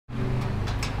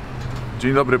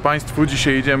Dzień dobry Państwu,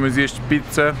 dzisiaj idziemy zjeść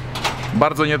pizzę.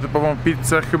 Bardzo nietypową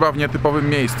pizzę, chyba w nietypowym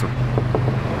miejscu.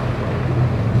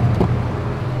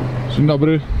 Dzień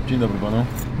dobry. Dzień dobry panu.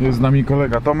 Jest z nami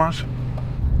kolega Tomasz.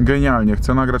 Genialnie,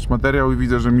 chcę nagrać materiał i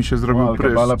widzę, że mi się zrobił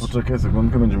pryszcz. Ale poczekaj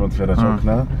sekundkę, będziemy otwierać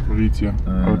okna. Policja.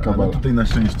 Ale tutaj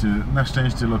na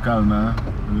szczęście lokalna,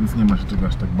 więc nie ma się czego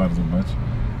aż tak bardzo bać.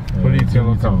 Policja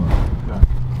lokalna. Tak.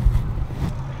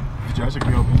 Widziałeś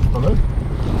jak miał pistolet?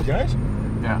 Widziałeś?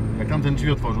 Nie. Jak tamten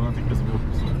drzwi otworzył, natychmiast sobie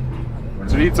odpisuje.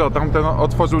 Czyli co, tamten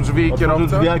otworzył drzwi i kierowca?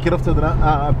 Otworzył drzwi, a kierowca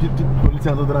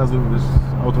policjant od razu wiesz,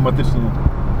 automatycznie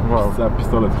za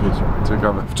pistolet chwycił.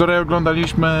 Ciekawe. Wczoraj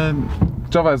oglądaliśmy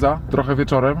Chaveza, trochę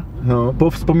wieczorem. No,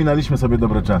 powspominaliśmy sobie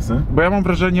dobre czasy. Bo ja mam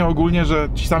wrażenie ogólnie, że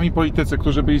ci sami politycy,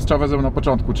 którzy byli z Chavezem na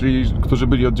początku, czyli którzy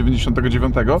byli od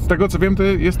 99, z tego co wiem, to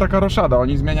jest taka roszada.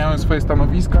 Oni zmieniają swoje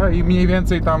stanowiska i mniej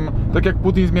więcej tam, tak jak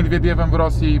Putin z Miedwiediewem w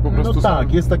Rosji, po prostu no tak,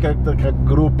 są... jest taka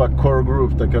grupa, core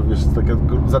group, taka wiesz, taka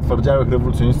zatwardziałych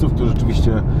rewolucjonistów, którzy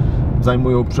rzeczywiście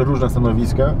zajmują przeróżne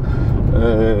stanowiska.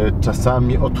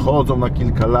 Czasami odchodzą na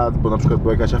kilka lat, bo na przykład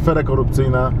była jakaś afera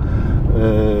korupcyjna,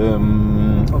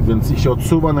 więc ich się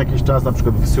odsuwa na jakiś czas, na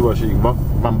przykład wysyła się ich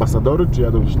w ambasadory, czy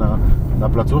jadą gdzieś na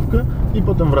placówkę i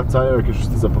potem wracają, jak już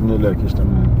wszyscy zapomnieli o jakiejś tam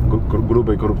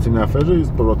grubej korupcyjnej aferze i z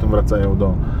powrotem wracają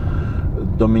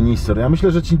do minister. Ja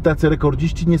myślę, że ci tacy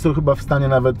rekordziści nie są chyba w stanie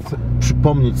nawet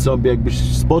przypomnieć sobie,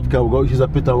 jakbyś spotkał go i się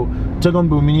zapytał, czego on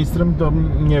był ministrem, to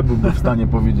nie byłby w stanie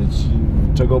powiedzieć,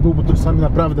 czego był, bo to czasami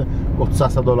naprawdę od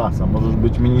sasa do lasa. Możesz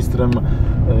być ministrem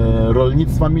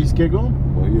rolnictwa miejskiego,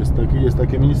 bo jest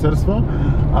takie ministerstwo,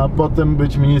 a potem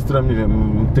być ministrem, nie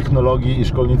wiem, technologii i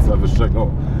szkolnictwa wyższego,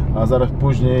 a zaraz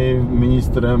później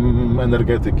ministrem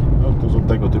energetyki. No, to są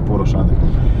tego typu roszady.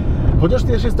 Chociaż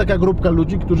też jest taka grupka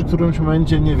ludzi, którzy w którymś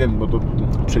momencie, nie wiem, bo to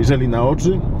przejrzeli na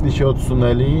oczy i się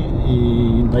odsunęli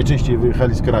i najczęściej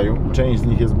wyjechali z kraju. Część z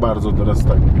nich jest bardzo teraz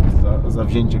tak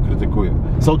zawzięcie krytykuje.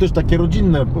 Są też takie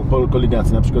rodzinne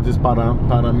koligacje, na przykład jest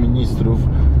para ministrów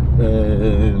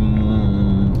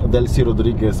Delcy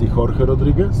Rodriguez i Jorge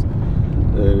Rodriguez.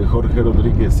 Jorge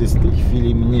Rodriguez jest w tej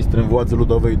chwili ministrem władzy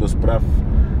ludowej do spraw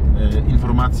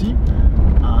informacji,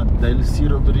 a Delcy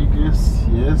Rodriguez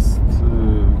jest...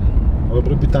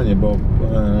 Dobre pytanie, bo...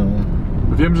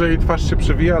 Wiem, że jej twarz się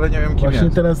przewija, ale nie wiem kim właśnie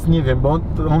jest. Teraz nie wiem, bo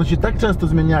one się tak często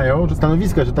zmieniają, że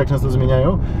stanowiska się tak często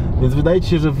zmieniają, więc wydaje ci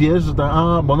się, że wiesz, że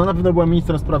bo ona na pewno była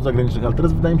ministrem spraw zagranicznych, ale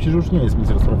teraz wydaje mi się, że już nie jest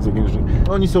ministrem spraw zagranicznych.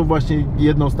 Oni są właśnie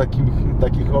jedną z takich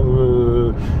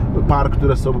par,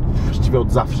 które są właściwie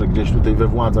od zawsze gdzieś tutaj we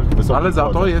władzach wysokich. Ale za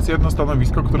to jest jedno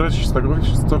stanowisko, które z tego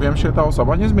co wiem się ta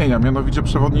osoba nie zmienia, mianowicie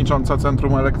przewodnicząca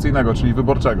centrum elekcyjnego, czyli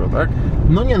wyborczego, tak?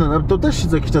 No nie, no to też się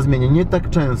co jakiś czas zmienia, nie tak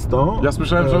często. Ja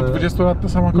słyszałem, że od 20 lat to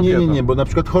sama kobieta. Nie, bo na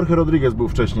przykład Jorge Rodriguez był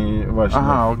wcześniej właśnie.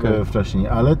 Aha, okay. Wcześniej,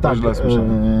 ale tak,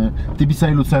 Tibisa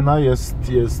i Lucena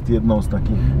jest jedną z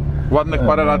takich ładnych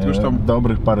parę lat już tam.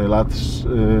 Dobrych parę lat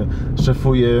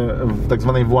szefuje w tak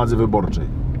zwanej władzy wyborczej.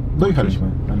 Dojechaliśmy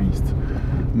na miejsce.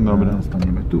 Dobra.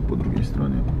 Staniemy tu po drugiej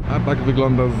stronie. A tak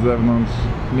wygląda z zewnątrz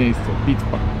miejsce,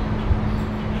 bitwa.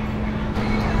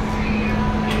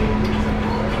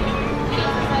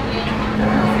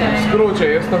 W skrócie,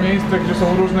 jest to miejsce, gdzie są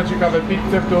różne ciekawe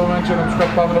pizze. W tym momencie na przykład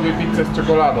pan robi pizzę z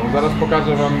czekoladą. Zaraz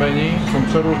pokażę wam menu, są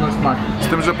przeróżne smaki. Z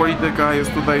tym, że polityka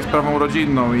jest tutaj sprawą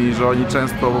rodzinną i że oni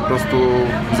często po prostu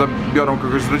zabiorą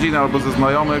kogoś z rodziny albo ze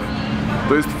znajomych.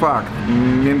 To jest fakt.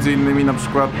 Między innymi na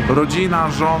przykład rodzina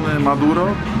żony Maduro,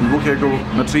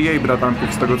 jej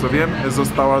bratanków z tego co wiem,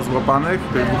 została złapanych,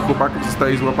 tych dwóch chłopaków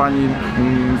zostali złapani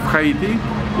w Haiti,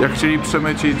 jak chcieli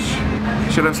przemycić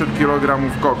 700 kg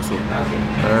koksu.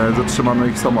 Zatrzymano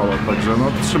ich samolot, także no,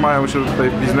 trzymają się tutaj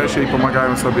w biznesie i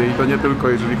pomagają sobie i to nie tylko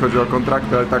jeżeli chodzi o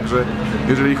kontrakty, ale także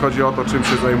jeżeli chodzi o to, czym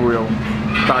się zajmują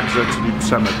także, czyli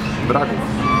przemyt dragów.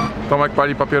 Tomek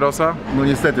pali papierosa? No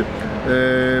niestety.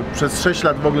 Przez 6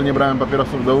 lat w ogóle nie brałem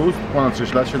papierosów do ust, ponad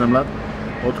 6 lat, 7 lat.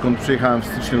 Odkąd przyjechałem w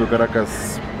styczniu do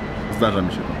Caracas, zdarza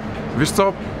mi się to. Wiesz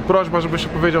co, prośba, żebyś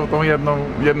opowiedział tą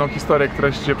jedną historię,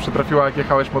 która ci się przytrafiła, jak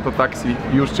jechałeś mototaksi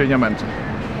i już cię nie męczy.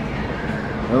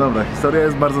 No dobra, historia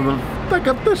jest bardzo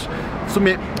taka też, w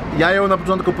sumie ja ją na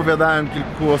początku opowiadałem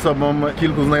kilku osobom,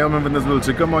 kilku znajomym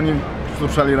Wenezuelczykom, oni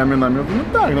wzruszali ramionami,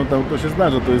 no tak, no to się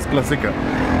zdarza, to jest klasyka.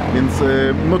 Więc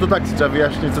mototaksi, trzeba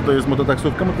wyjaśnić, co to jest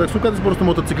mototaksówka. Mototaksówka to jest po prostu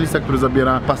motocyklista, który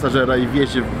zabiera pasażera i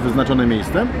wiezie w wyznaczone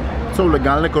miejsce. Są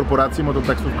legalne korporacje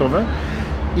mototaksówkowe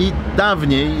I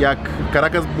dawniej, jak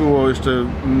Caracas było jeszcze,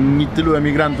 tylu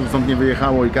emigrantów stąd nie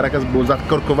wyjechało i Caracas było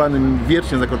zakorkowanym,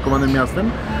 wiecznie zakorkowanym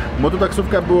miastem,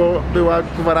 mototaksówka była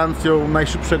gwarancją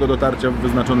najszybszego dotarcia w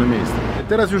wyznaczone miejsce.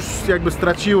 Teraz już jakby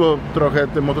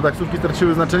te mototaksówki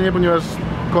straciły znaczenie, ponieważ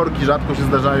korki rzadko się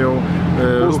zdarzają,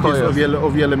 ruch jest o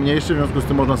wiele mniejszy, w związku z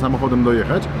tym można samochodem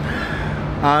dojechać.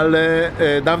 Ale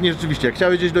dawniej rzeczywiście, jak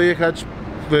chciałeś gdzieś dojechać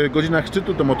w godzinach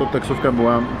szczytu, to mototaksówka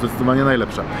była zdecydowanie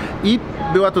najlepsza. I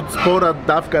była to spora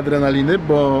dawka adrenaliny,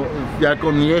 bo jak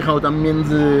on jechał tam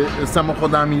między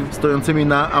samochodami stojącymi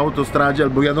na autostradzie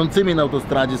albo jadącymi na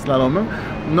autostradzie slalomem,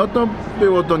 no to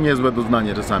było to niezłe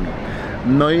doznanie czasami.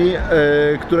 No i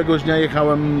któregoś dnia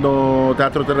jechałem do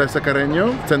Teatro Teresa Carreño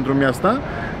w centrum miasta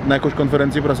na jakąś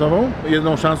konferencję prasową.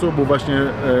 Jedną szansą był właśnie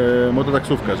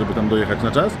mototaksówka, żeby tam dojechać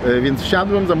na czas. Więc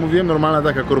wsiadłem, zamówiłem, normalna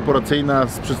taka korporacyjna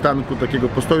z przystanku takiego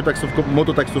postoju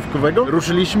mototaksówkowego.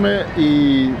 Ruszyliśmy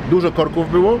i dużo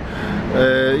korków było.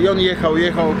 I on jechał,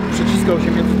 przeciskał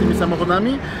się między tymi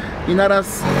samochodami i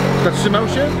naraz zatrzymał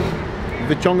się,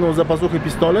 wyciągnął z zapasuchy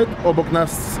pistolet, obok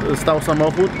nas stał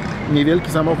samochód,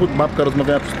 niewielki samochód, babka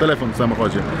rozmawiała przez telefon w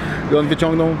samochodzie. I on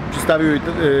wyciągnął, przystawił jej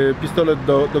pistolet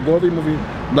do głowy i mówi: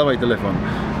 dawaj telefon.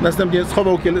 Następnie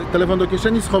schował telefon do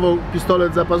kieszeni, schował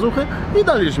pistolet za pazuchę i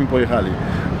dalej żeśmy pojechali.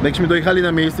 Jakśmy dojechali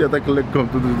na miejsce, ja tak lekko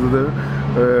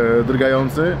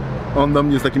drgający, on do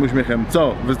mnie z takim uśmiechem: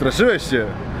 co, wystraszyłeś się?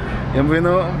 Ja mówię: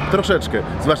 no troszeczkę,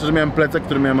 zwłaszcza, że miałem plecak,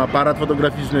 który miałem aparat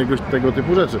fotograficzny, tego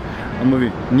typu rzeczy. On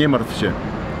mówi: nie martw się,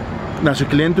 naszych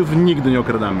klientów nigdy nie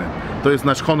okradamy, to jest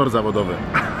nasz honor zawodowy.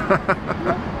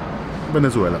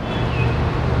 Wenezuela.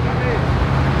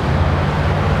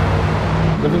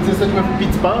 No więc jesteśmy w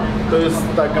Pizpa, to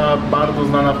jest taka bardzo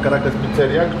znana w Caracas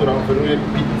pizzeria, która oferuje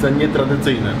pizze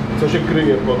nietradycyjne. Co się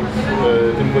kryje pod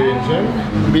tym pojęciem?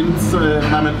 Więc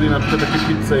mamy tutaj na przykład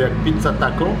takie pizze jak pizza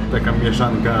taco, taka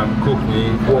mieszanka kuchni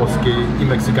włoskiej i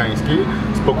meksykańskiej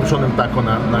z pokruszonym taco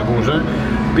na górze.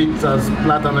 Pizza z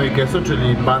platano i queso,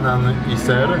 czyli banan i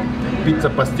ser. Pizza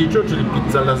pasticcio, czyli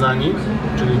pizza lasagne,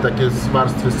 czyli takie z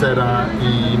warstwy sera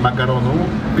i makaronu.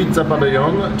 Pizza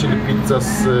pabellon, czyli pizza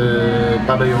z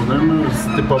pabellonem,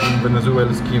 z typowym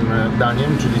wenezuelskim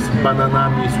daniem, czyli z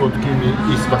bananami słodkimi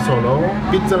i z fasolą.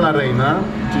 Pizza la reina,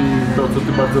 czyli to, co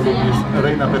ty bardzo lubisz,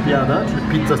 reina pepiada,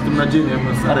 czyli pizza z tym nadzieniem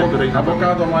z arepy reina.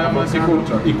 Awokado, majonez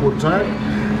i kurczak.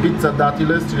 Pizza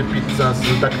datiles, czyli pizza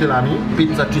z daktylami.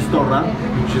 Pizza chistorra,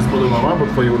 mi się spodobała, bo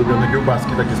twoje ulubione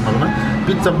kiełbaski takie smażone.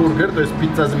 Pizza burger, to jest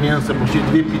pizza z mięsem, bo właściwie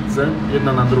dwie pizze,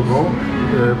 jedna na drugą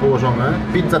położone.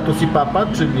 Pizza tosipapa,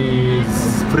 czyli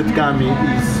z frytkami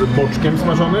i z boczkiem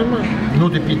smażonym.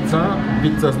 Nuty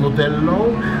pizza z nutellą,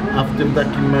 a w tym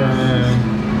takim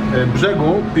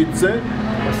brzegu pizzy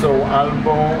są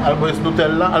albo jest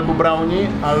nutella, albo brownie,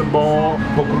 albo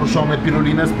pokruszone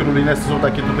pirulines. Pirulinesy są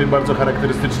takie tutaj bardzo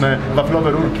charakterystyczne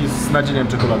waflowe rurki z nadzieniem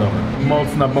czekoladowym.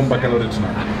 Mocna bomba kaloryczna.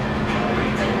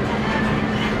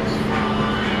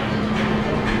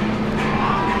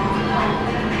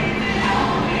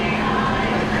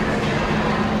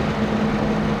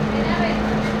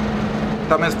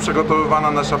 Tam jest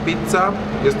przygotowywana nasza pizza.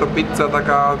 Jest to pizza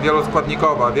taka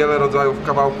wieloskładnikowa, wiele rodzajów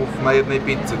kawałków na jednej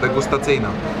pizzy, degustacyjna.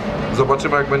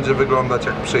 Zobaczymy, jak będzie wyglądać,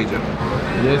 jak przyjdzie.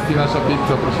 Jest i nasza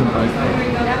pizza, proszę Państwa.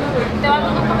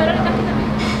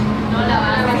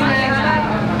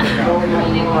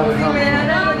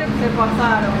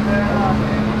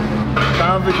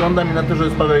 Ta wygląda mi na to, że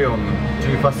jest pabellon,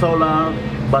 czyli fasola,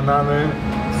 banany,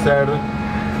 ser.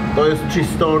 To jest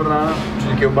chistorra,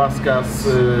 czyli kiełbaska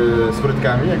z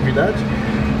frytkami, jak widać.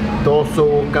 To są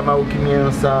kawałki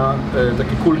mięsa,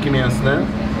 takie kulki mięsne.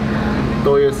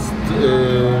 To jest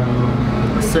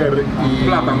ser i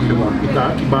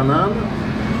banan.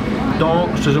 To,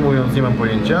 szczerze mówiąc, nie mam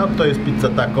pojęcia. To jest pizza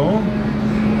taco.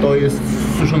 To jest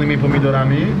z suszonymi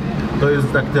pomidorami. To jest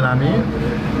z daktylami.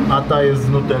 A ta jest z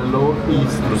nutellą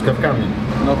i z truskawkami.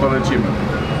 No to lecimy.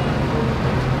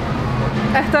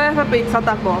 Esto es la pizza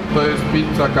taco. To jest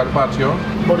pizza carpaccio.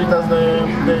 Bolitas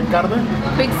de carne?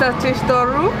 Pizza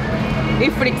chistorro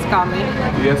y frixkami.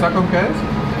 I esa con qué es?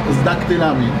 Z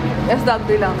daktylami. Es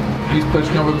dátil. I z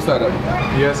pleśniowym serem.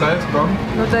 I esa jest con?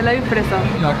 Nutella y fresa.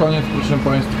 I na koniec, proszę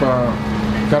Państwa,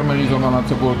 karmelizowana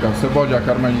cebulka, cebolla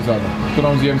karmelizada,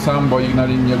 którą zjem sam, bo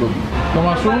Ignalin nie lubi.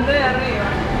 Tomaszu?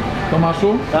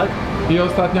 Tomaszu? Tak? I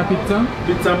ostatnia pizza?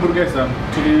 Pizza hamburguesa,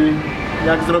 czyli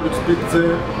jak zrobić z pizzy,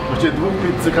 właściwie dwóch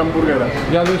pizzy hamburgera.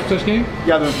 Jadłeś wcześniej?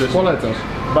 Jadłem też. Polecasz.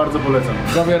 Bardzo polecam.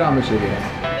 Zabieramy się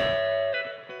teraz.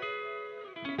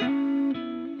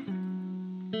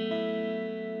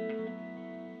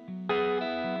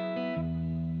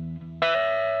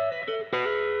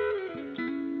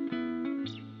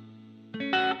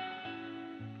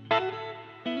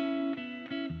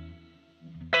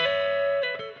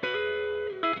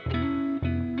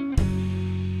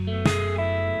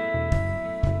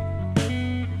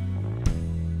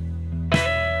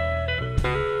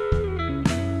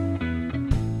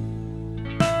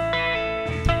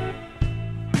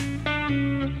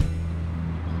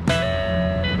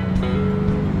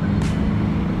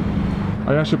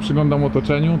 A ja się przyglądam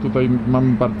otoczeniu. Tutaj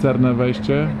mamy parcerne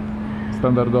wejście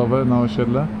standardowe na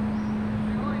osiedle.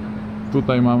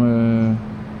 Tutaj mamy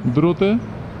druty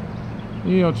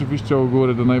i oczywiście u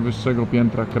góry do najwyższego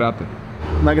piętra kraty.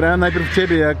 Nagrałem najpierw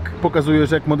Ciebie, jak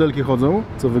pokazujesz, jak modelki chodzą,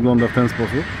 co wygląda w ten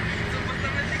sposób.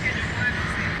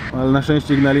 Ale na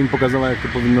szczęście Ignalin pokazała, jak to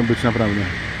powinno być naprawdę.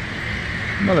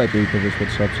 No lepiej to wyszło,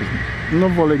 trzeba przyznać. No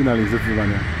wolę Ignalin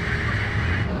zdecydowanie.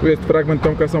 Tu jest fragment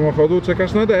Tomka samochodu,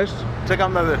 czekasz na deszcz?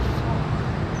 Czekam na deszcz.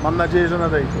 Mam nadzieję, że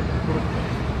nadejdzie.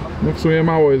 No w sumie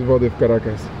mało jest wody w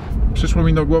Caracas. Przyszło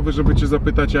mi do głowy, żeby Cię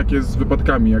zapytać, jak jest z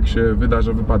wypadkami, jak się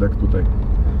wydarza wypadek tutaj.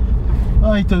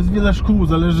 Oj, to jest wiele szkół,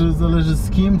 zależy z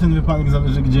kim ten wypadek,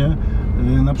 zależy gdzie.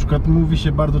 Na przykład mówi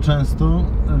się bardzo często,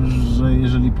 że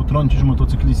jeżeli potrącisz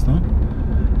motocyklistę,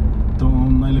 to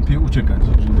najlepiej uciekać,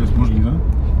 jeżeli to jest możliwe.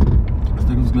 Z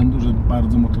tego względu, że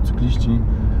bardzo motocykliści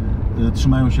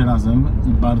trzymają się razem i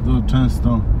bardzo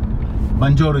często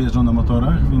bandziory jeżdżą na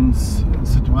motorach, więc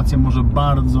sytuacja może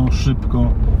bardzo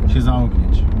szybko się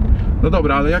zaognieć. No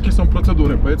dobra, ale jakie są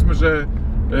procedury? Powiedzmy, że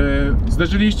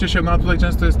zderzyliście się, no a tutaj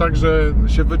często jest tak, że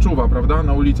się wyczuwa, prawda,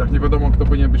 na ulicach, nie wiadomo kto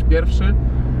powinien być pierwszy,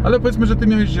 ale powiedzmy, że Ty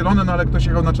miałeś zielone, no ale ktoś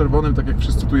jechał na czerwonym, tak jak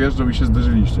wszyscy tu jeżdżą i się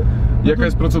zderzyliście. Jaka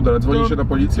jest procedura? Dzwoni się na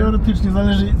policję? Teoretycznie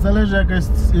zależy jaka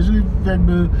jest, jeżeli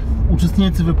jakby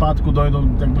uczestnicy wypadku dojdą,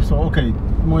 jakby są okej,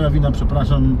 moja wina,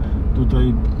 przepraszam,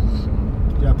 tutaj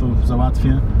ja to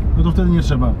załatwię, no to wtedy nie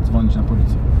trzeba dzwonić na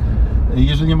policję.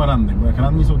 Jeżeli nie ma rannych, bo jak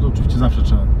ranni są, to oczywiście zawsze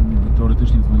trzeba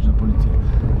teoretycznie dzwonić na policję.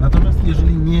 Natomiast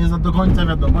jeżeli nie jest do końca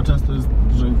wiadomo, często jest,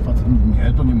 że facet mówi,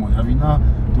 nie, to nie moja wina,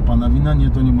 to pana wina, nie,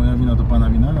 to nie moja wina, to pana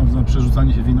wina, no,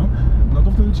 przerzucanie się winą, no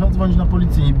to wtedy trzeba dzwonić na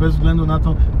policję i bez względu na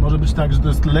to może być tak, że to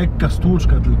jest lekka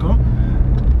stłuczka tylko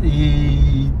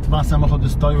i dwa samochody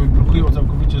stoją i blokują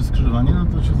całkowicie skrzyżowanie, no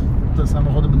to te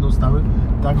samochody będą stały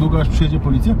tak długo, aż przyjedzie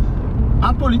policja,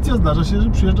 a policja zdarza się, że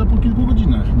przyjeżdża po kilku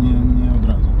godzinach, nie od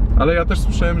razu. Ale ja też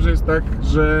słyszałem, że jest tak,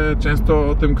 że często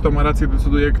o tym, kto ma rację,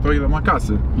 decyduje kto ile ma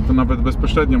kasy. I to nawet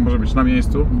bezpośrednio może być na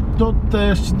miejscu. To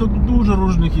też dużo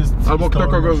różnych jest albo historii.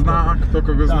 Kto kogo zna, kto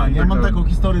kogo zna. Ja mam taką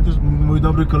historię też, mój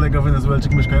dobry kolega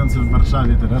Wenezuelczyk mieszkający w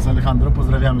Warszawie teraz, Alejandro,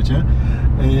 pozdrawiamy Cię,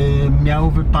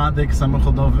 miał wypadek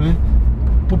samochodowy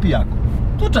po pijaku.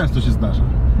 To często się zdarza.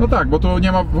 No tak, bo to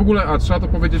nie ma w ogóle, a trzeba to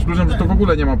powiedzieć ludziom, że to w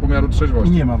ogóle nie ma pomiaru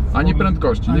trzeźwości. Nie ma. Ani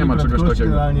prędkości, nie ma czegoś takiego.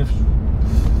 Generalnie w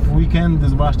weekendy,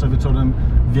 zwłaszcza wieczorem,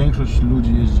 większość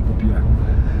ludzi jeździ po pijaku.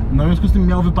 No w związku z tym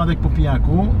miał wypadek po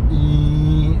pijaku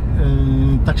i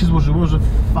tak się złożyło, że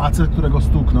facet, którego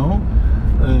stuknął,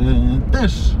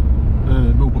 też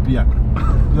był po pijaku.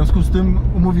 W związku z tym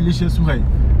umówili się, słuchaj,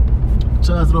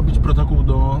 trzeba zrobić protokół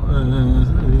do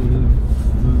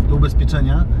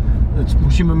ubezpieczenia,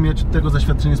 musimy mieć tego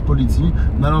zaświadczenie z policji,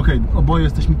 no ale okej, oboje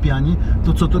jesteśmy pijani,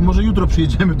 to co, to może jutro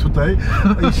przyjedziemy tutaj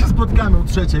i się spotkamy o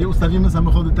 3:00, ustawimy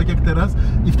samochody tak jak teraz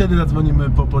i wtedy zadzwonimy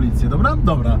po policję, dobra?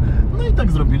 Dobra. No i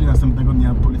tak zrobili, następnego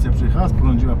dnia policja przyjechała,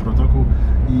 sporządziła protokół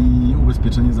i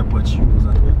ubezpieczenie zapłaciło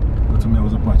za to, co miało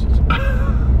zapłacić.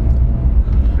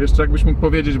 Jeszcze jakbyś mógł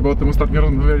powiedzieć, bo o tym ostatnio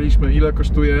rozmawialiśmy, ile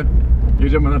kosztuje,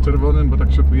 jedziemy na czerwonym, bo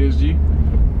tak się tu jeździ,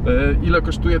 ile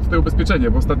kosztuje tutaj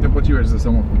ubezpieczenie, bo ostatnio płaciłeś za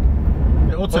samochód.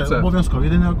 OC. Obowiązkowe,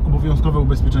 jedyne obowiązkowe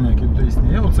ubezpieczenie, jakie tutaj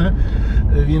istnieje, OC,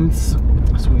 więc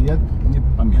słuchaj, ja nie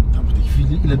pamiętam w tej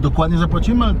chwili, ile dokładnie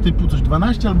zapłaciłem, ale typu coś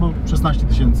 12 albo 16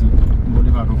 tysięcy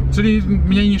boliwarów. Czyli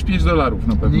mniej niż $5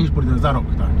 na pewno. Mniej niż za rok,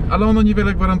 tak. Ale ono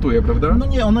niewiele gwarantuje, prawda? No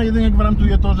nie, ona jedynie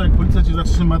gwarantuje to, że jak policja Cię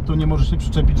zatrzyma, to nie możesz się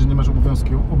przyczepić, że nie masz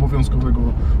obowiązkowego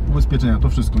ubezpieczenia, to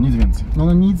wszystko, nic więcej. No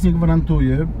ona nic nie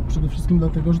gwarantuje, przede wszystkim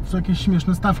dlatego, że to są jakieś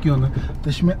śmieszne stawki,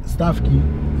 te stawki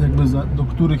jakby do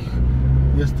których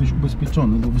jesteś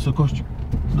ubezpieczony, do wysokości,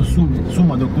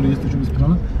 suma, do której jesteś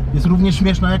ubezpieczony, jest równie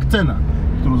śmieszna jak cena,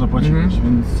 którą zapłaciłeś,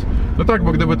 więc... No tak,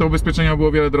 bo gdyby to ubezpieczenie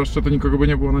było wiele droższe, to nikogo by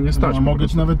nie było na nie stać. No, mogę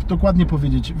Ci nawet dokładnie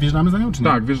powiedzieć, wjeżdżamy za nią, czy nie?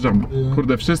 Tak, wjeżdżamy.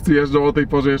 Kurde, wszyscy jeżdżą o tej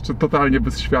porze jeszcze totalnie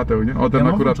bez świateł, nie? O, ten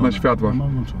akurat na światłach.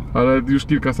 Ale już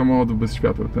kilka samochodów bez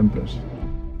świateł, ten też.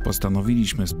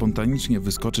 Postanowiliśmy spontanicznie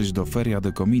wyskoczyć do Feria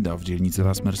de Comida w dzielnicy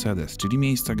Las Mercedes, czyli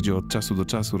miejsca, gdzie od czasu do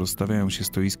czasu rozstawiają się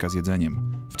stoiska z jedzeniem.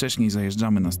 Wcześniej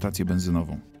zajeżdżamy na stację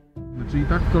benzynową. Czyli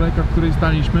tak kolejka, w której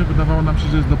staliśmy, wydawało nam się,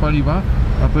 że jest do paliwa,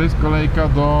 a to jest kolejka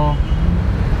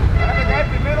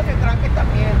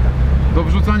do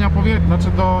wrzucania powietrza, znaczy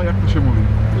jak to się mówi?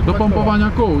 Do pompowania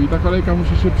kół i ta kolejka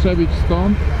musi się przebić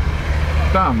stąd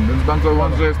tam, więc bardzo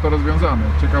mądrze jest to rozwiązane.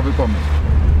 Ciekawy pomysł.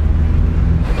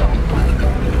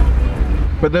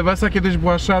 PDVSA kiedyś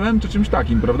była Shellem czy czymś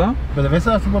takim, prawda?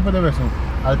 PDVSA chyba PDVSA,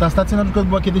 ale ta stacja na przykład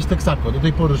była kiedyś Texaco. Do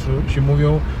tej pory się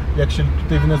mówią, jak się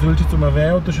tutaj Wenezuelczycy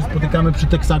umawiają, to się spotykamy przy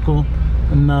Texaco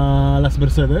na Las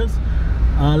Mercedes,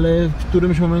 ale w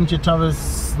którymś momencie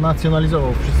Chavez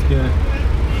nacjonalizował wszystkie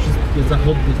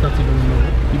zachodnie stacje benzynowe.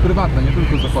 I prywatne, nie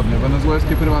tylko zachodnie,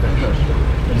 wenezuelskie prywatne też.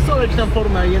 Są jakieś tam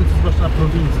formy agencji, zwłaszcza na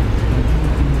prowincji.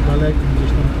 Daleko gdzieś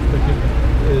tam takie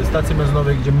stacje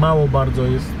benzynowe, gdzie mało bardzo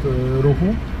jest ruchu,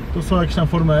 to są jakieś tam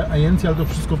formy agencji, ale to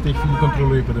wszystko w tej chwili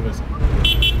kontroluje PDVSA.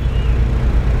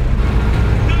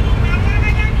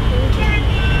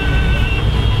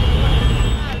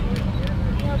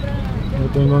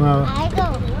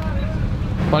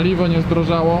 Paliwo nie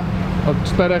zdrożało od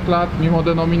 4 lat, mimo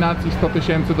denominacji 100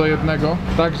 000 do 1.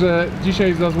 Także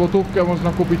dzisiaj za złotówkę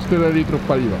można kupić tyle litrów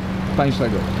paliwa.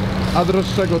 Tańszego, a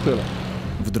droższego tyle.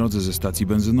 W drodze ze stacji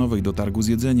benzynowej do targu z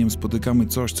jedzeniem spotykamy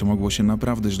coś, co mogło się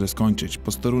naprawdę źle skończyć.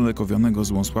 Posterunek owianego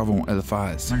złą sławą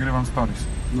LVS. Nagrywam stories.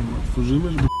 Dobra,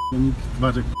 otworzymy, żeby nikt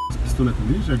Waczek z pistoletem,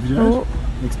 widzisz, jak widziałeś?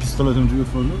 Jak z pistoletem drzwi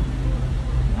otworzył?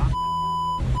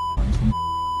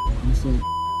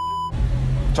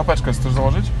 Czapeczkę chcesz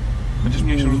założyć? Będziesz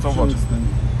mniej się rzucał w oczy.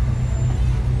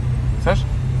 Chcesz?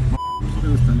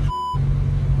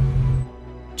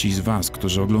 Ci z Was,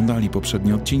 którzy oglądali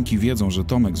poprzednie odcinki, wiedzą, że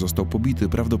Tomek został pobity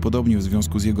prawdopodobnie w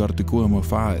związku z jego artykułem o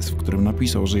VAS, w którym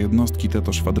napisał, że jednostki te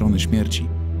to szwadrony śmierci.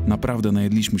 Naprawdę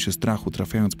najedliśmy się strachu,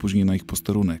 trafiając później na ich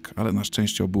posterunek, ale na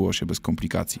szczęście obyło się bez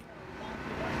komplikacji.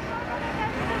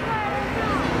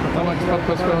 Tomek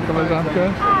spotkał swoją koleżankę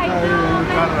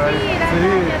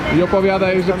i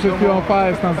opowiada jej, że przed chwilą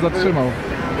VAS nas zatrzymał.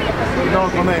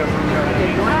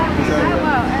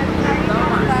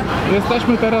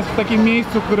 Jesteśmy teraz w takim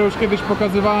miejscu, które już kiedyś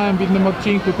pokazywałem w innym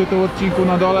odcinku, tytuł odcinku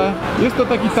na dole. Jest to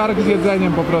taki targ z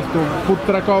jedzeniem po prostu, food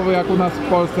truckowy, jak u nas w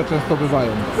Polsce często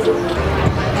bywają.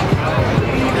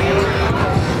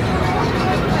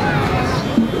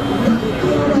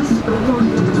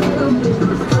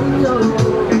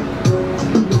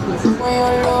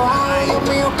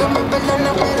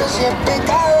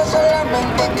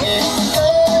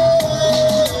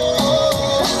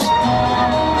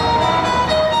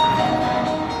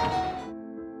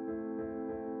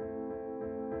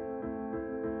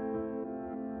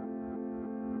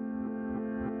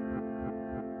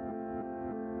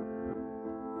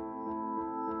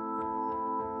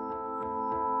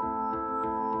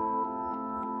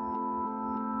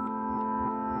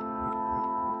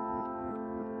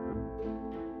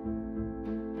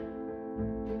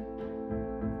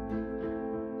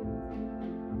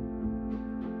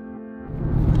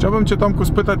 Chciałbym Cię, Tomku,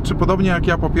 spytać, czy podobnie jak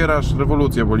ja popierasz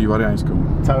rewolucję boliwariańską?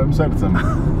 Całym sercem.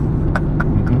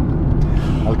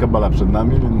 Alkabala przed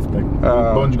nami, więc tak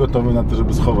bądź gotowy na to,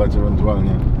 żeby schować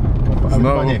ewentualnie.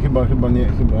 Ale chyba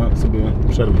sobie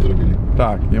przerwy zrobili.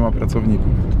 Tak, nie ma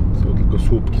pracowników. Są tylko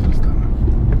słupki zostały.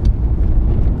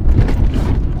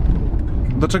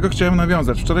 Do czego chciałem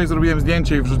nawiązać? Wczoraj zrobiłem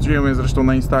zdjęcie i wrzuciłem je zresztą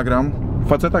na Instagram.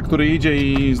 Faceta, który idzie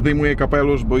i zdejmuje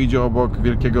kapelusz, bo idzie obok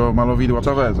wielkiego malowidła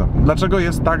Chaveza. Dlaczego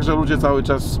jest tak, że ludzie cały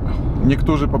czas,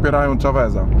 niektórzy popierają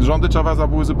Chaveza? Rządy Chaveza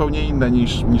były zupełnie inne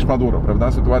niż Maduro,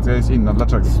 prawda? Sytuacja jest inna.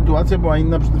 Dlaczego? Sytuacja była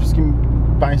inna, przede wszystkim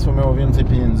państwo miało więcej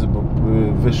pieniędzy, bo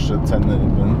były wyższe ceny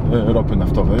ropy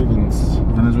naftowej, więc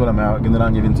Wenezuela miała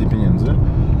generalnie więcej pieniędzy.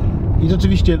 I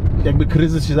rzeczywiście jakby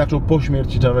kryzys się zaczął po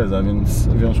śmierci Chaveza, więc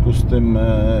w związku z tym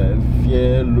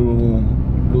wielu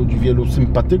ludzi, wielu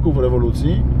sympatyków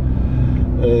rewolucji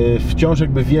wciąż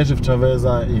jakby wierzy w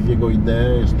Chaveza i w jego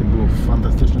ideę, że to był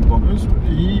fantastyczny pomysł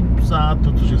i za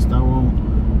to, co się stało,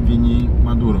 wini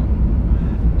Maduro.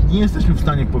 Nie jesteśmy w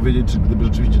stanie powiedzieć, czy gdyby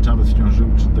rzeczywiście Chavez wciąż żył,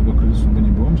 czy tego kryzysu by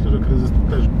nie było. Myślę, że kryzys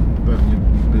też pewnie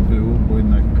by był, bo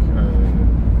jednak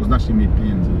znacznie mniej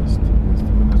pieniędzy jest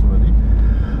w Wenezueli.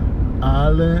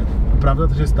 Ale prawda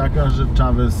też jest taka, że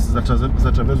Chavez,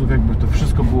 za Chavezów jakby to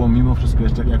wszystko było mimo wszystko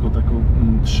jeszcze jako taką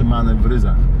trzymane w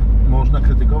ryzach. Można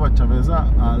krytykować Chaveza,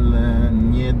 ale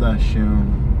nie da się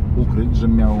ukryć, że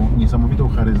miał niesamowitą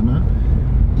charyzmę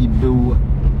i był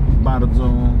bardzo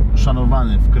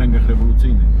szanowany w kręgach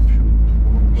rewolucyjnych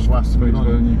wśród własnych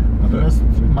zwolenników. Natomiast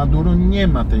Maduro nie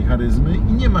ma tej charyzmy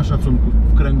i nie ma szacunku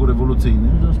w kręgu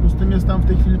rewolucyjnym. W związku z tym jest tam w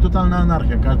tej chwili totalna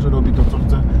anarchia. Każdy robi to, co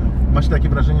chce. Ma się takie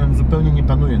wrażenie, że on zupełnie nie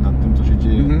panuje nad tym, co się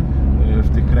dzieje w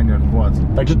tych kręgach władzy.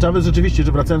 Także Chavez rzeczywiście,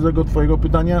 że wracając do tego twojego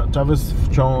pytania, Chavez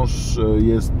wciąż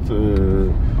jest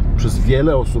przez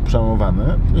wiele osób szanowany.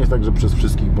 Nie jest tak, że przez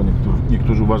wszystkich, bo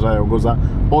niektórzy uważają go za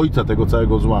ojca tego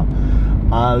całego zła.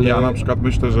 Ale, ja na przykład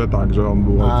myślę, że tak, że on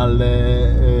był ojcem. Ale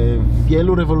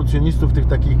wielu rewolucjonistów, tych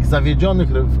takich zawiedzionych,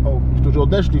 którzy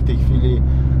odeszli w tej chwili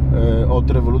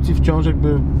od rewolucji, wciąż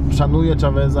jakby szanuje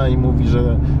Chaveza i mówi,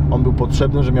 że on był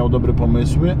potrzebny, że miał dobre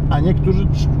pomysły, a niektórzy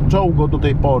czczą go do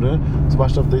tej pory,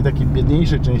 zwłaszcza w tej takiej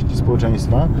biedniejszej części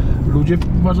społeczeństwa. Ludzie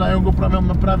uważają go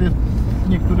prawie w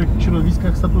niektórych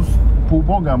środowiskach status pół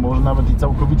Boga, może nawet i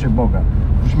całkowicie Boga.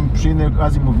 Żeśmy przy jednej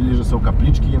okazji mówili, że są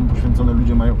kapliczki jemu poświęcone,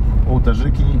 ludzie mają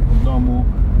ołtarzyki w domu.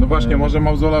 No właśnie, może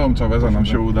mauzoleum Chaveza nam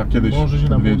się uda kiedyś. Może się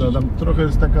nam odwiedzić. uda, tam trochę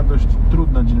jest taka dość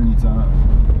trudna dzielnica,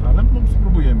 ale no,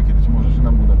 spróbujemy kiedyś, może się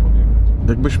nam uda podjechać.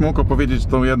 Jakbyś mógł opowiedzieć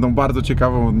tą jedną bardzo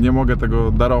ciekawą, nie mogę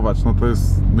tego darować, no to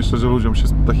jest, myślę, że ludziom się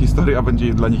ta historia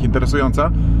będzie dla nich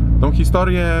interesująca. Tą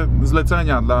historię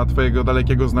zlecenia dla twojego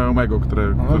dalekiego znajomego,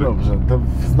 No dobrze, to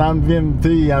wiem,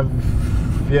 ty i ja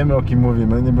wiemy, o kim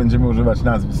mówimy, nie będziemy używać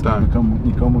nazwisk, Tak. żeby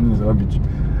nikomu nie zrobić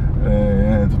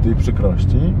tutaj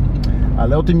przykrości,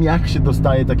 ale o tym, jak się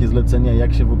dostaje takie zlecenia,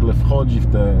 jak się w ogóle wchodzi w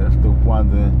te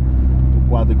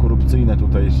układy korupcyjne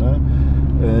tutejsze.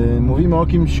 Mówimy o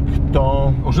kimś,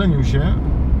 kto ożenił się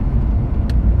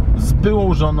z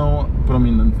byłą żoną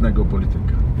prominentnego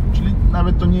polityka. Czyli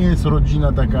nawet to nie jest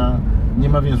rodzina taka, nie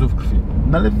ma więzów krwi.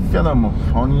 No ale wiadomo,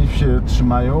 oni się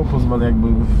trzymają, pozwalają jakby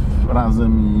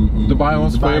razem i dbają o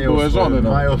swoje byłe żony.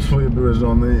 Dbają o swoje byłe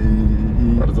żony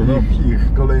i Bardzo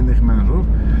ich kolejnych mężów.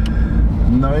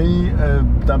 No i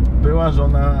ta była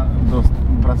żona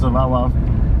pracowała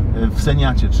w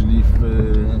Seniacie, czyli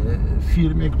w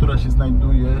firmie, która się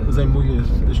zajmuje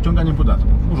ściąganiem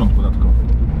podatków, urząd podatkowy.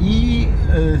 I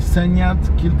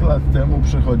Seniat kilka lat temu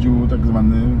przechodził tak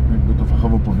zwany, jakby to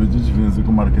fachowo powiedzieć w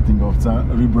języku marketingowca,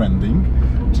 rebranding,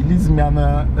 czyli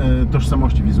zmianę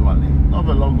tożsamości wizualnej.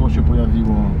 Nowe logo się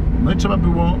pojawiło, no i trzeba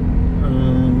było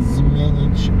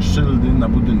zmienić szyldy na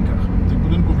budynkach. Tych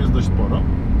budynków jest dość sporo.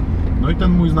 No i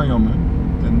ten mój znajomy,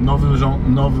 ten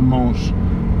nowy mąż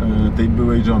tej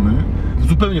byłej żony,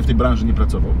 zupełnie w tej branży nie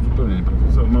pracował,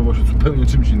 zajmował się zupełnie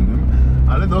czymś innym,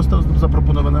 ale dostał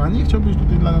zaproponowane, a nie chciałbyś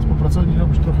tutaj dla nas popracować, nie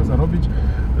chciałbyś trochę zarobić.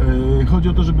 Chodzi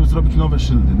o to, żeby zrobić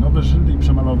nowe szyldy i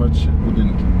przemalować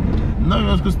budynki. No i w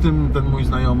związku z tym ten mój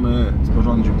znajomy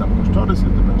sporządził tam kosztorys,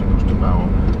 ile to będzie kosztowało.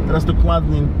 Teraz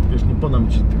dokładnie, wiesz, nie podam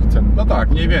Ci tych cen. No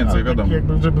tak, mniej więcej, wiadomo. Tak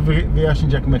jakby, żeby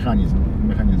wyjaśnić, jak mechanizm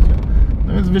działa.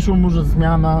 No więc wyszło mu, że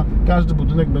zmiana, każdy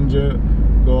budynek będzie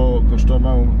go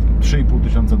kosztował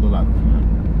 $3,500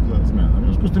 za zmianę. W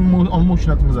związku z tym on musi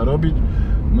na tym zarobić,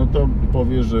 no to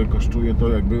powie, że kosztuje to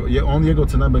jakby, jego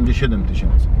cena będzie 7,000.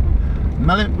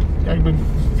 No ale jakby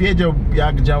wiedział,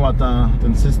 jak działa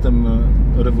ten system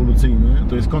rewolucyjny,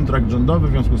 to jest kontrakt rządowy,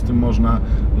 w związku z tym można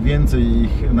więcej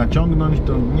ich naciągnąć,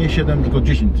 to nie 7, tylko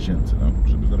 10,000, no,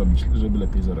 żeby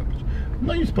lepiej zarobić.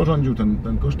 No i sporządził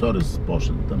ten kosztorys,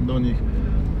 poszedł tam do nich,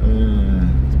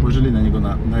 spojrzeli na niego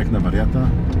jak na wariata.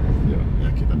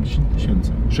 Jakie tam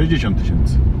 10,000?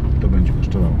 60,000 to będzie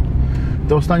kosztowało.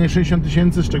 To ostanie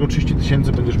 60,000, z czego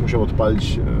 30,000 będziesz musiał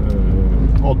odpalić,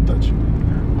 oddać.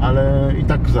 Ale i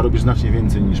tak zarobisz znacznie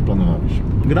więcej, niż planowałeś.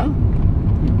 Gra?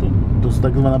 To jest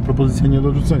tak zwana propozycja nie do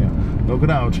odrzucenia. No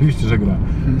gra, oczywiście, że gra.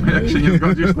 Jak się nie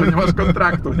zgodzisz, to nie masz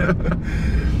kontraktu, nie?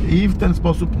 I w ten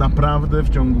sposób naprawdę w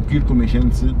ciągu kilku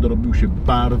miesięcy dorobił się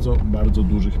bardzo, bardzo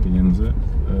dużych pieniędzy.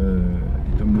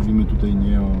 I to mówimy tutaj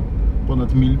nie o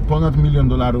ponad $1 milion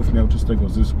miał czystego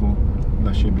zysku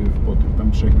dla siebie po tych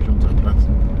tam 3 miesiącach pracy.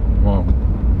 Wow.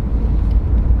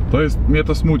 Mnie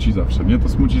to smuci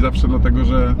zawsze, dlatego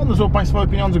że... No to są państwowe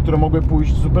pieniądze, które mogły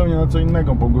pójść zupełnie na co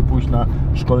innego. Mogły pójść na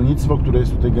szkolnictwo, które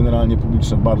jest tutaj generalnie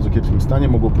publiczne w bardzo kiepskim stanie.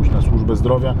 Mogło pójść na służbę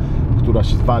zdrowia, która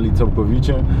się wali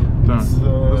całkowicie. Tak.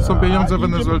 To są pieniądze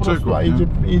Wenezuelczyków.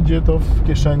 Idzie to w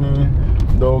kieszeni,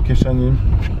 do kieszeni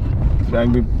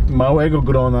jakby małego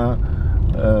grona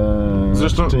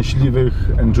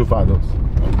szczęśliwych enchufados.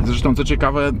 Zresztą co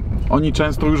ciekawe, oni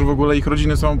często już w ogóle, ich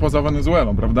rodziny są poza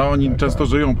Wenezuelą, prawda? Oni często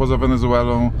żyją poza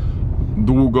Wenezuelą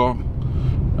długo.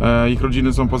 Ich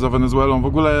rodziny są poza Wenezuelą. W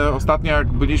ogóle ostatnio jak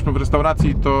byliśmy w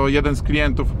restauracji, to jeden z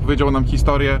klientów powiedział nam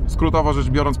historię, skrótowo rzecz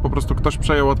biorąc, po prostu ktoś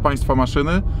przejął od państwa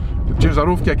maszyny,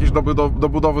 ciężarówki, jakieś do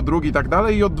budowy dróg i tak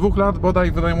dalej i od 2 lat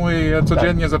bodaj wynajmuje je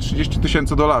codziennie za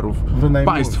 $30,000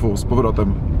 państwu z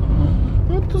powrotem.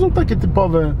 No, to są takie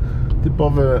typowe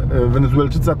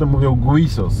Wenezuelczycy, a to mówią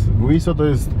guisos. Guiso to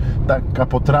jest taka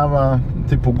potrawa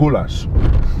typu gulasz.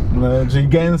 Czyli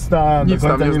gęsta, nic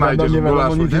tam nie znajdziesz w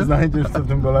gulaszu, nic nie znajdziesz w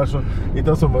tym gulaszu. I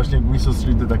to są właśnie guisos,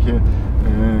 czyli te takie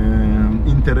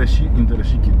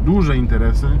interesiki, duże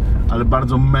interesy, ale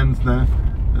bardzo mętne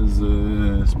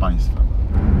z państwa.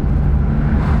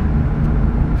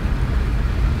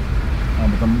 A,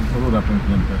 bo tam rura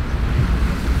pęknięta.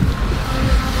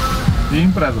 I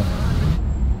impreza.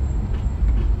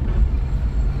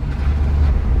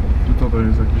 I to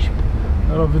jest jakieś...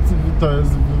 No, to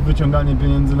jest wyciąganie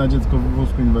pieniędzy na dziecko w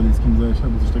wózku inwalidzkim, zdaje się,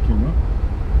 albo coś takiego.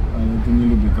 Ale to nie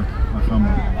lubię tak na hamę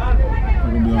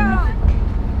robionych.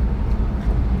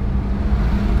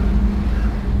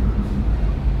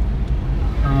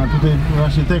 A tutaj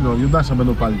właśnie tego, Judasza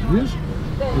będą palić, wiesz?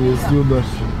 Jest ludność.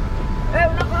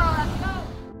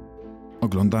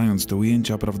 Oglądając te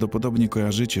ujęcia, prawdopodobnie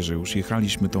kojarzycie, że już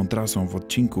jechaliśmy tą trasą w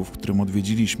odcinku, w którym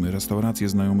odwiedziliśmy restaurację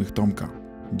znajomych Tomka.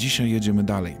 Dzisiaj jedziemy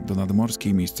dalej, do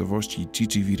nadmorskiej miejscowości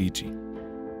Cicivirici.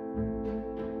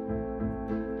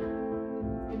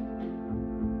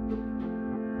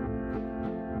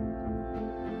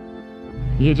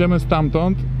 Jedziemy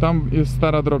stamtąd, tam jest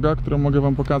stara droga, którą mogę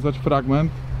wam pokazać,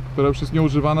 fragment, która już jest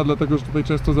nieużywana, dlatego że tutaj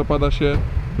często zapada się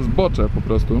zbocze po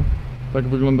prostu. Tak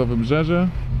wygląda wybrzeże,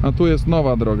 a tu jest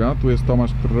nowa droga, tu jest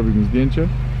Tomasz, który robi mi zdjęcie.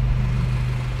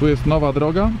 Tu jest nowa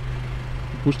droga,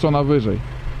 puszczona wyżej.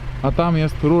 A tam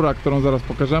jest rura, którą zaraz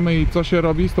pokażemy i co się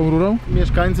robi z tą rurą?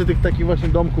 Mieszkańcy tych takich właśnie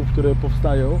domków, które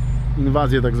powstają,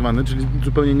 inwazje tak zwane, czyli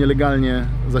zupełnie nielegalnie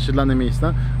zasiedlane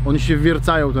miejsca, oni się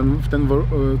wwiercają w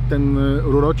ten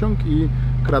rurociąg i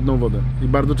kradną wodę. I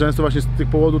bardzo często właśnie z tych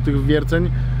powodów tych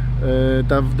wwierceń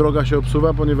ta droga się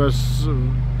obsuwa, ponieważ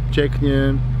cieknie,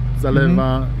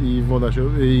 zalewa i woda się,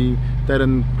 i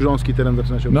grząski teren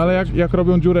zaczyna się obsuwać. No ale jak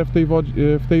robią dziurę w tej wodzie,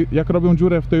 jak robią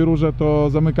dziurę w tej rurze, to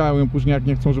zamykają ją później, jak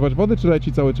nie chcą używać wody, czy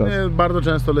leci cały czas? Nie, bardzo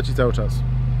często leci cały czas.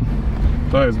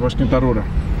 To jest właśnie ta rura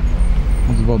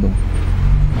z wodą.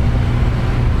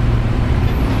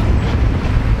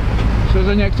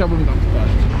 Szczerze nie chciałbym tam spać.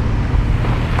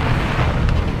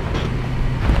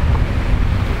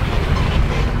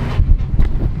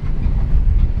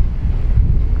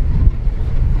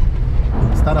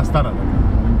 Stara taka,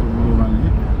 pobudowanie.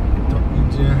 To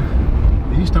idzie,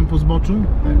 widzisz tam po zboczu?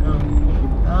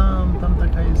 Tam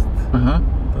taka jest, Aha.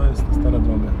 to jest ta stara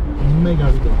droga. Mega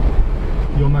widoczna.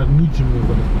 I ona niczym nie jest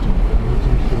zabezpieczona.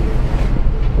 Rzeczywiście.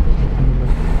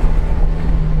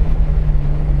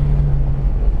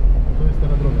 To jest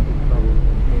stara droga, to prawo.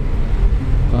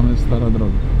 Tam jest stara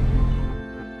droga.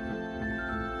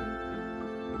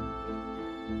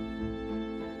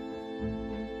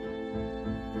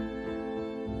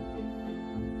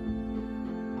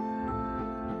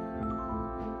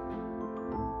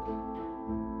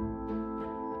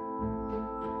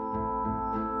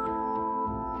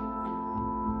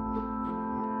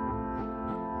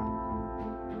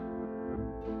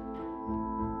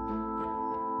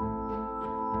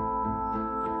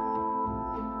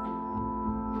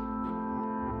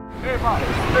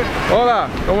 Hola,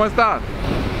 ¿cómo estás?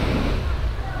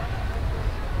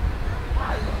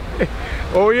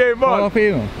 Ojej,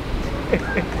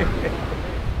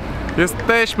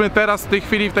 Jesteśmy teraz w tej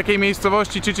chwili w takiej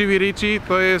miejscowości Cicivirici.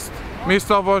 To jest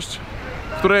miejscowość,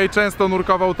 w której często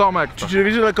nurkował Tomek.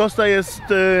 Cicivirici La Costa jest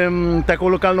taką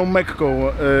lokalną mekką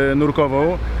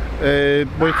nurkową.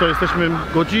 Bo co, jesteśmy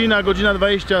godzina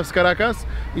 20 z Caracas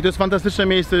i to jest fantastyczne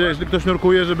miejsce, jeżeli ktoś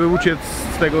nurkuje, żeby uciec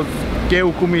z tego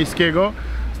zgiełku miejskiego,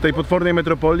 z tej potwornej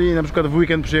metropolii i na przykład w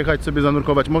weekend przyjechać sobie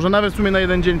zanurkować. Może nawet w sumie na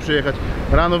jeden dzień przyjechać.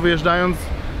 Rano wyjeżdżając,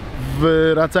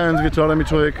 wracając wieczorem i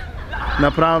człowiek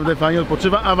naprawdę fajnie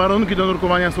odpoczywa, a warunki do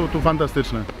nurkowania są tu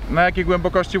fantastyczne. Na jakiej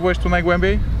głębokości byłeś tu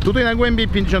najgłębiej? Tutaj najgłębiej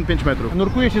 55 metrów.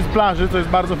 Nurkuje się z plaży, co jest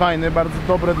bardzo fajne, bardzo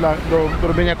dobre do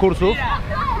robienia kursów.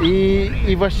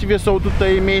 I właściwie są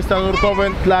tutaj miejsca nurkowe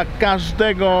dla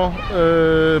każdego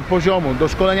poziomu. Do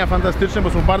szkolenia fantastyczne, bo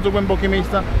są bardzo głębokie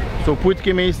miejsca, są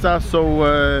płytkie miejsca, są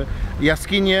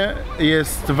jaskinie,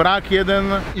 jest wrak jeden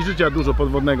i życia dużo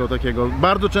podwodnego takiego.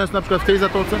 Bardzo często, na przykład w tej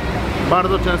zatoce,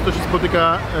 bardzo często się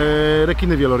spotyka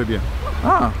rekiny wielorybie.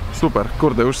 A, super,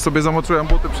 kurde, już sobie zamoczyłem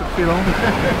buty przed chwilą.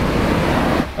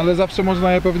 Ale zawsze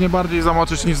można je pewnie bardziej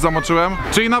zamoczyć niż zamoczyłem.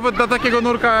 Czyli nawet dla takiego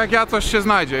nurka jak ja coś się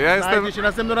znajdzie. Ja jestem... Znajdzie się,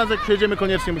 następnym razem jak przyjedziemy,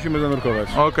 koniecznie musimy zanurkować.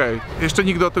 Okej. Jeszcze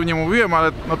nigdy o tym nie mówiłem,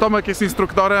 ale no Tomek jest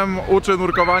instruktorem, uczy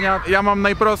nurkowania. Ja mam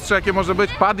najprostsze jakie może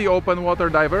być, PADI Open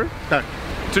Water Diver. Tak.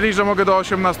 Czyli, że mogę do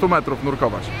 18 metrów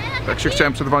nurkować. Tak się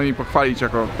chciałem przed wami pochwalić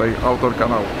jako tutaj autor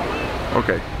kanału.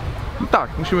 Okej. Tak,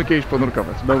 musimy kiedyś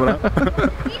ponurkować. Dobra.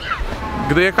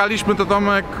 Gdy jechaliśmy, to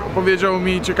Tomek opowiedział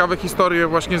mi ciekawe historie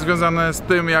właśnie związane z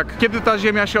tym, kiedy ta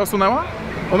ziemia się osunęła?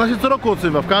 Ona się co roku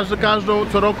odsywa.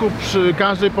 Co roku przy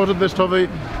każdej porze deszczowej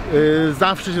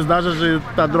zawsze się zdarza, że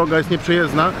ta droga jest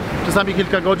nieprzejezdna. Czasami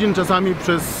kilka godzin, czasami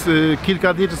przez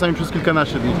kilka dni, czasami przez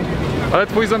kilkanaście dni. Ale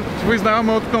twój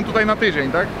znajomy utknął tutaj na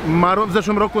tydzień, tak? W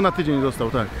zeszłym roku na tydzień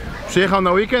został, tak. Przyjechał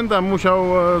na weekend, a musiał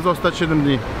zostać 7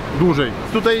 dni dłużej.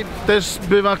 Tutaj też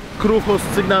bywa krucho z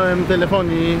sygnałem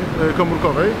telefonii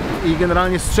komórkowej i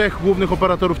generalnie z 3 głównych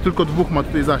operatorów tylko 2 ma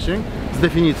tutaj zasięg. Z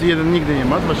definicji, jeden nigdy nie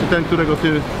ma, właśnie ten, którego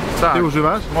ty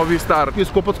używasz. Movistar.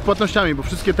 Jest kłopot z płatnościami, bo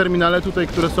wszystkie terminale tutaj,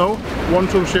 które są,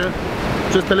 łączą się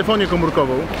przez telefonię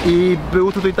komórkową i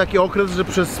był tutaj taki okres, że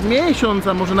przez miesiąc,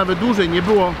 a może nawet dłużej nie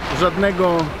było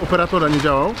żadnego operatora, nie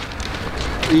działał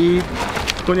i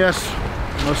ponieważ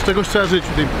z czegoś trzeba żyć,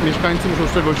 tutaj mieszkańcy muszą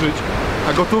z czegoś żyć,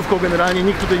 a gotówką generalnie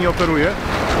nikt tutaj nie operuje,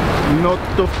 no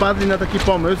to wpadli na taki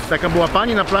pomysł. Taka była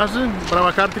pani na plaży,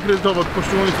 brała karty kredytowe od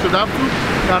poszczególnych sprzedawców,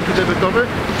 karty debetowe,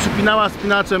 przypinała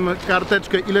spinaczem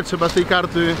karteczkę, ile trzeba z tej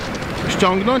karty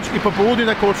ściągnąć, i po południu,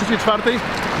 tak około 3-4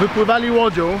 wypływali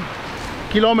łodzią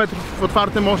kilometr w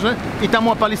otwarte morze i tam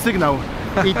łapali sygnał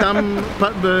i tam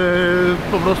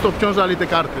po prostu obciążali te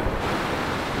karty.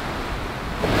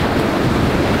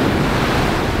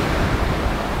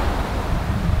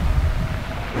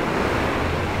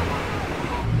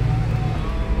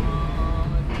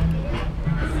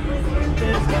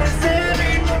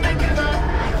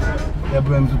 Ja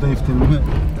byłem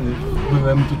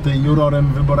tutaj jurorem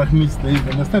w wyborach Miss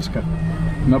w miasteczkach.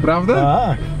 Naprawdę?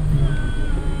 Tak.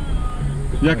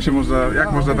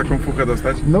 Jak można taką fuchę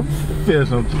dostać? No wiesz,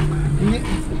 no,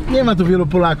 nie ma tu wielu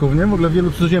Polaków, nie? W ogóle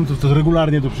wielu cudzoziemców, co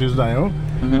regularnie tu przyjeżdżają.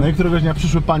 No i któregoś dnia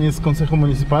przyszły panie z Consejo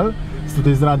Municipal,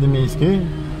 z Rady Miejskiej,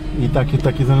 i takie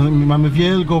mamy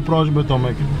wielką prośbę,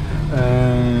 Tomek.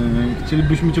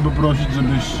 Chcielibyśmy cię poprosić,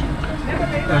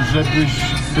 żebyś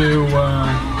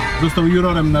został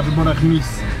jurorem na wyborach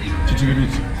Miss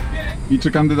Cieciewicz. I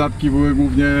czy kandydatki były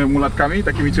głównie mulatkami,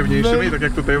 takimi ciemniejszymi, No, tak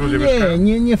jak tutaj ludzie mieszkają?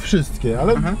 Nie wszystkie,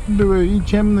 ale były i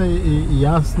ciemne, i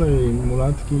jasne, i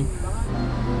mulatki.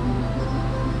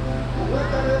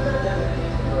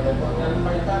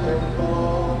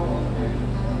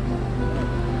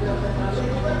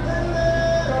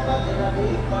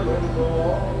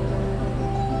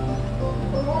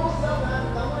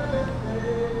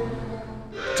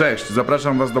 Cześć,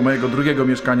 zapraszam Was do mojego drugiego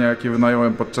mieszkania, jakie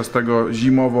wynająłem podczas tego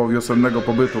zimowo-wiosennego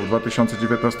pobytu w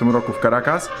 2019 roku w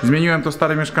Caracas. Zmieniłem to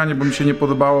stare mieszkanie, bo mi się nie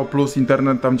podobało, plus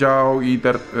internet tam działał i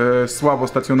słabo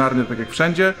stacjonarny, tak jak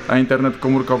wszędzie, a internet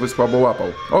komórkowy słabo łapał.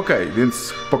 Okej,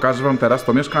 więc pokażę Wam teraz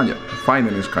to mieszkanie.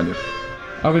 Fajne mieszkanie.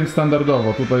 A więc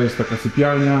standardowo, tutaj jest taka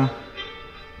sypialnia.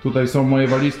 Tutaj są moje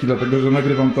walizki, dlatego że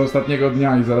nagrywam to ostatniego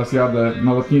dnia i zaraz jadę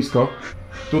na lotnisko.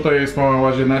 Tutaj jest mała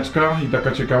łazieneczka i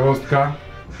taka ciekawostka.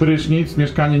 Prysznic,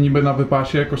 mieszkanie niby na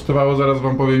wypasie, kosztowało, zaraz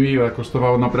Wam powiem ile,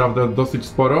 kosztowało naprawdę dosyć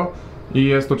sporo. I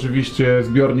jest oczywiście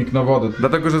zbiornik na wodę.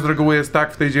 Dlatego, że z reguły jest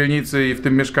tak w tej dzielnicy i w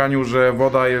tym mieszkaniu, że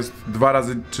woda jest 2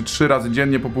 razy czy 3 razy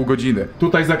dziennie po pół godziny.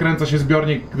 Tutaj zakręca się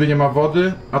zbiornik, gdy nie ma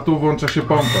wody, a tu włącza się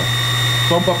pompa.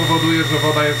 Pompa powoduje, że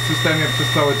woda jest w systemie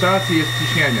przez cały czas i jest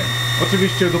ciśnienie.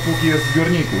 Oczywiście dopóki jest w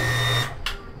zbiorniku.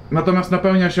 Natomiast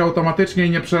napełnia się automatycznie i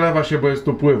nie przelewa się, bo jest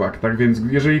tu pływak. Tak więc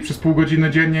jeżeli przez pół godziny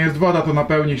dziennie jest woda, to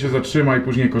napełni się, zatrzyma i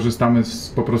później korzystamy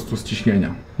po prostu z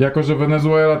ciśnienia. Jako że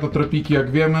Wenezuela to tropiki,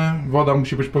 jak wiemy, woda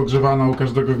musi być podgrzewana u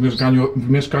każdego w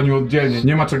mieszkaniu oddzielnie.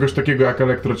 Nie ma czegoś takiego jak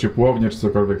elektrociepłownia czy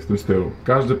cokolwiek w tym stylu.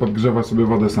 Każdy podgrzewa sobie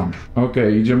wodę sam.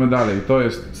 Okej, idziemy dalej. To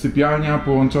jest sypialnia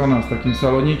połączona z takim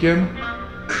salonikiem.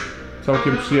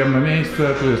 Całkiem przyjemne miejsce,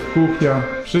 tu jest kuchnia.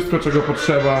 Wszystko, czego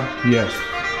potrzeba, jest.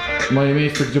 Moje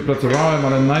miejsce, gdzie pracowałem,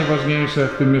 ale najważniejsze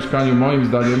w tym mieszkaniu moim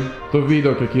zdaniem to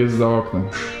widok, jaki jest za oknem.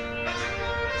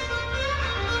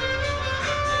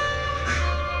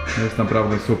 Jest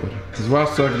naprawdę super.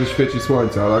 Zwłaszcza gdy świeci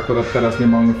słońce, ale akurat teraz nie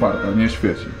mamy farta, nie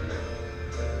świeci.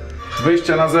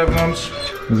 Wyjście na zewnątrz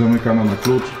zamykano na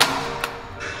klucz.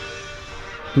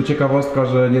 Tu ciekawostka,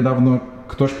 że niedawno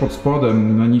ktoś pod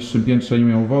spodem na niższym piętrze nie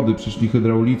miał wody, przyszli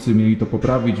hydraulicy, mieli to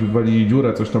poprawić, wywalili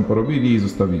dziurę, coś tam porobili i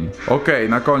zostawili. Okej,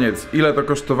 na koniec, ile to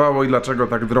kosztowało i dlaczego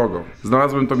tak drogo?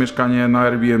 Znalazłem to mieszkanie na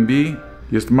Airbnb.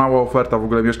 Jest mała oferta w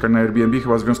ogóle mieszkań na Airbnb,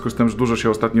 chyba w związku z tym, że dużo się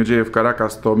ostatnio dzieje w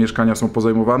Caracas, to mieszkania są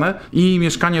pozajmowane. I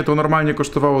mieszkanie to normalnie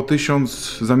kosztowało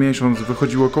 1000 za miesiąc,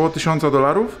 wychodziło około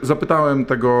 $1000. Zapytałem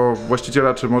tego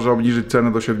właściciela, czy może obniżyć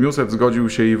cenę do 700, zgodził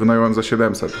się i wynająłem za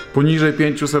 700. Poniżej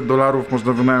 $500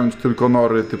 można wynająć tylko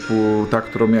nory typu ta,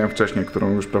 którą miałem wcześniej,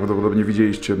 którą już prawdopodobnie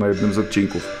widzieliście na jednym z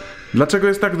odcinków. Dlaczego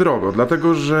jest tak drogo?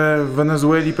 Dlatego, że w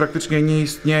Wenezueli praktycznie nie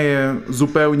istnieje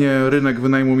zupełnie rynek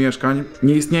wynajmu mieszkań.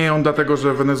 Nie istnieje on dlatego,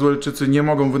 że Wenezuelczycy nie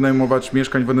mogą wynajmować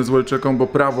mieszkań Wenezuelczykom, bo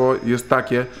prawo jest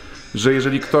takie, że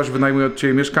jeżeli ktoś wynajmuje od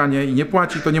Ciebie mieszkanie i nie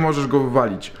płaci, to nie możesz go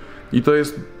wywalić. I to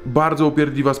jest bardzo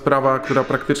upierdliwa sprawa, która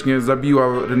praktycznie zabiła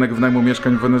rynek wynajmu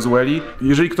mieszkań w Wenezueli.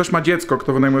 Jeżeli ktoś ma dziecko,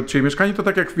 kto wynajmuje od Ciebie mieszkanie, to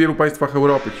tak jak w wielu państwach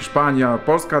Europy, Hiszpania,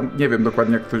 Polska, nie wiem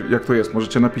dokładnie jak to jest,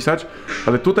 możecie napisać,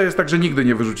 ale tutaj jest tak, że nigdy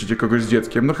nie wyrzucicie kogoś z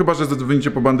dzieckiem, no chyba że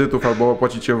zadzwonicie po bandytów albo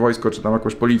opłacicie wojsko, czy tam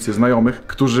jakąś policję, znajomych,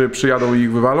 którzy przyjadą i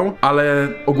ich wywalą, ale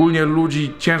ogólnie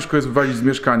ludzi ciężko jest wywalić z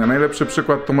mieszkania. Najlepszy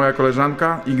przykład to moja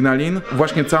koleżanka, Ignalin.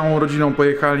 Właśnie całą rodziną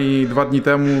pojechali 2 dni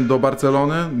temu do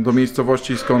Barcelony, do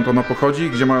miejscowości, skąd ona pochodzi,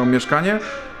 gdzie mają mieszkanie.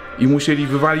 i musieli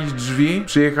wywalić drzwi.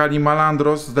 Przyjechali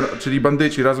malandros, czyli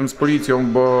bandyci razem z policją,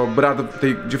 bo brat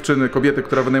tej dziewczyny, kobiety,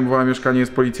 która wynajmowała mieszkanie,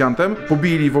 jest policjantem.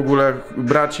 Pobili w ogóle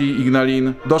braci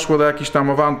Ignalin. Doszło do jakichś tam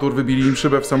awantur, wybili im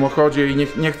szybę w samochodzie i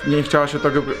nie chciała się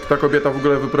ta kobieta w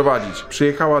ogóle wyprowadzić.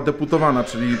 Przyjechała deputowana,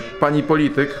 czyli pani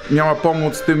polityk. Miała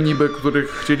pomóc tym niby, których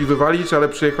chcieli wywalić, ale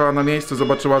przyjechała na miejsce,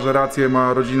 zobaczyła, że rację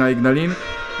ma rodzina Ignalin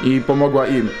i pomogła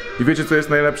im. I wiecie, co jest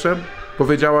najlepsze?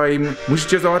 Powiedziała im,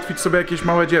 musicie załatwić sobie jakieś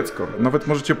małe dziecko, nawet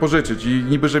możecie pożyczyć i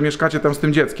niby, że mieszkacie tam z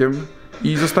tym dzieckiem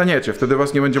i zostaniecie, wtedy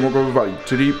was nie będzie mogło wywalić.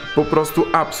 Czyli po prostu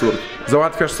absurd.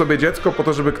 Załatwiasz sobie dziecko po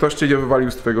to, żeby ktoś cię nie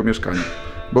wywalił z twojego mieszkania.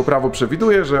 Bo prawo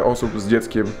przewiduje, że osób z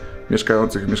dzieckiem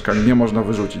mieszkających w mieszkaniu nie można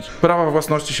wyrzucić. Prawa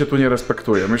własności się tu nie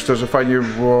respektuje. Myślę, że fajnie by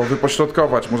było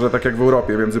wypośrodkować, może tak jak w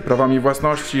Europie, między prawami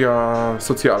własności a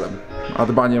socjalem, a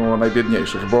dbaniem o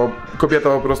najbiedniejszych, bo kobieta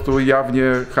po prostu jawnie,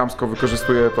 chamsko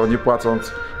wykorzystuje to, nie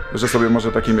płacąc, że sobie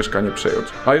może takie mieszkanie przejąć.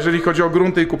 A jeżeli chodzi o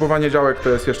grunty i kupowanie działek, to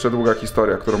jest jeszcze długa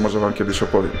historia, którą może wam kiedyś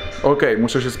opowiem. Okej,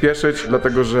 muszę się spieszyć,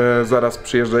 dlatego że zaraz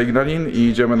przyjeżdża Ignalin i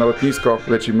idziemy na lotnisko,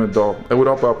 lecimy do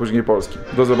Europy, a później Polski.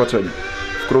 Do zobaczenia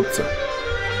wkrótce.